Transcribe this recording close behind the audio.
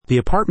The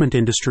apartment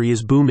industry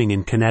is booming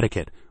in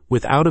Connecticut,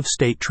 with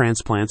out-of-state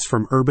transplants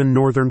from urban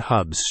northern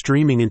hubs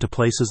streaming into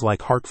places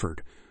like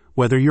Hartford.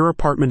 Whether your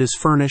apartment is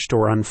furnished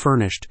or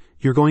unfurnished,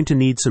 you're going to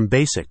need some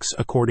basics,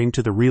 according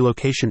to the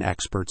relocation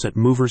experts at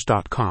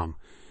Movers.com.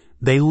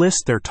 They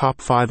list their top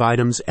 5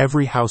 items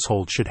every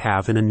household should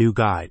have in a new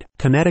guide.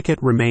 Connecticut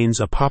remains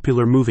a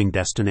popular moving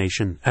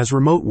destination as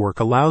remote work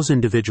allows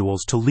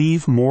individuals to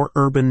leave more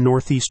urban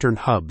northeastern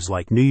hubs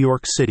like New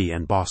York City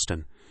and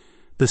Boston.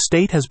 The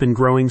state has been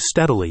growing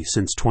steadily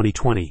since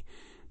 2020.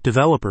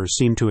 Developers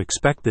seem to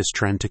expect this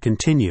trend to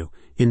continue,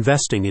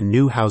 investing in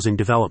new housing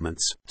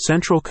developments.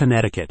 Central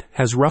Connecticut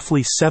has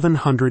roughly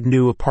 700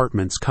 new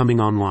apartments coming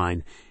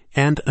online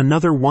and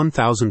another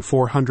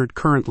 1,400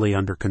 currently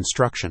under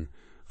construction,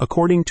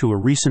 according to a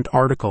recent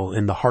article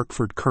in the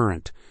Hartford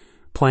Current.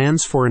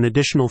 Plans for an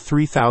additional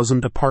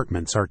 3,000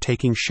 apartments are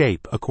taking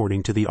shape,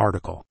 according to the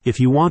article. If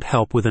you want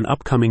help with an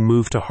upcoming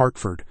move to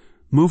Hartford,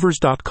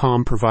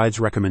 Movers.com provides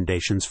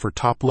recommendations for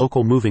top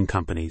local moving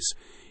companies.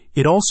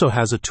 It also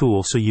has a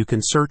tool so you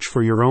can search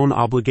for your own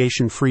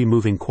obligation-free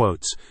moving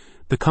quotes.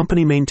 The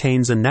company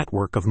maintains a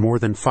network of more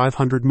than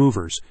 500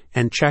 movers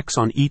and checks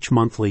on each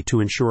monthly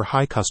to ensure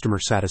high customer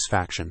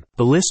satisfaction.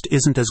 The list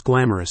isn't as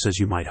glamorous as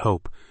you might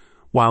hope.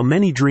 While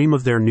many dream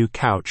of their new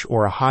couch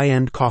or a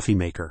high-end coffee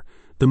maker,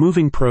 the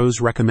moving pros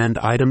recommend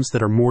items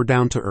that are more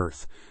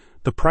down-to-earth.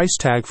 The price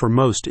tag for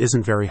most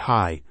isn't very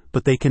high,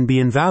 but they can be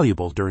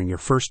invaluable during your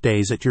first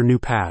days at your new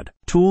pad.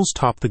 Tools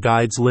top the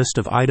guide's list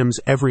of items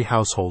every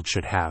household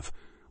should have.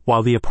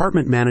 While the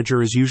apartment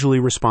manager is usually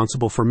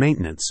responsible for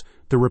maintenance,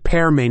 the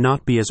repair may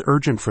not be as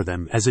urgent for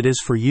them as it is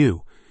for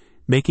you.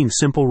 Making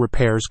simple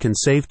repairs can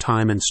save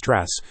time and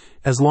stress,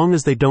 as long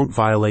as they don't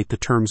violate the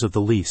terms of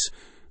the lease.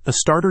 A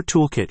starter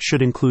toolkit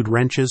should include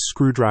wrenches,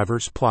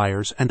 screwdrivers,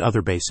 pliers, and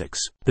other basics.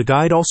 The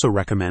guide also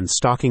recommends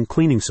stocking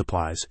cleaning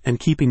supplies and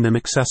keeping them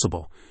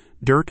accessible.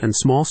 Dirt and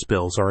small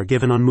spills are a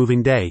given on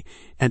moving day,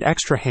 and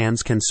extra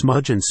hands can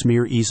smudge and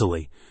smear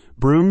easily.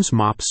 Brooms,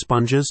 mops,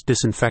 sponges,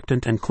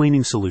 disinfectant, and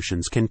cleaning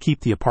solutions can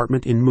keep the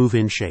apartment in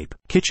move-in shape.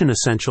 Kitchen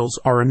essentials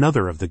are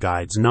another of the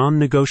guide's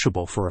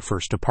non-negotiable for a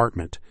first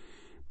apartment.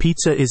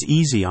 Pizza is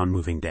easy on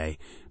moving day,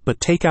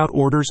 but takeout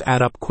orders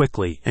add up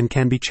quickly and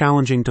can be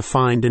challenging to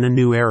find in a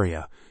new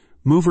area.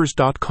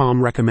 Movers.com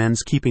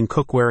recommends keeping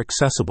cookware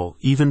accessible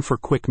even for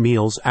quick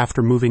meals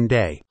after moving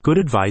day. Good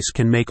advice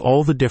can make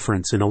all the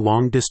difference in a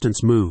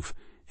long-distance move,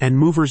 and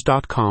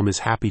Movers.com is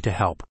happy to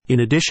help. In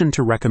addition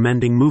to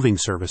recommending moving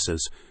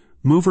services,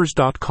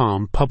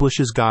 Movers.com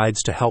publishes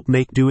guides to help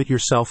make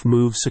do-it-yourself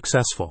moves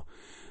successful.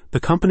 The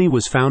company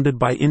was founded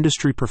by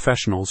industry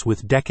professionals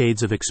with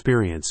decades of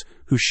experience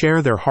who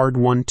share their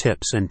hard-won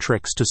tips and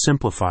tricks to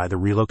simplify the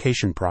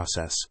relocation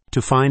process.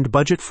 To find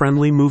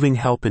budget-friendly moving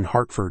help in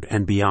Hartford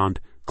and beyond,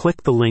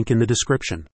 click the link in the description.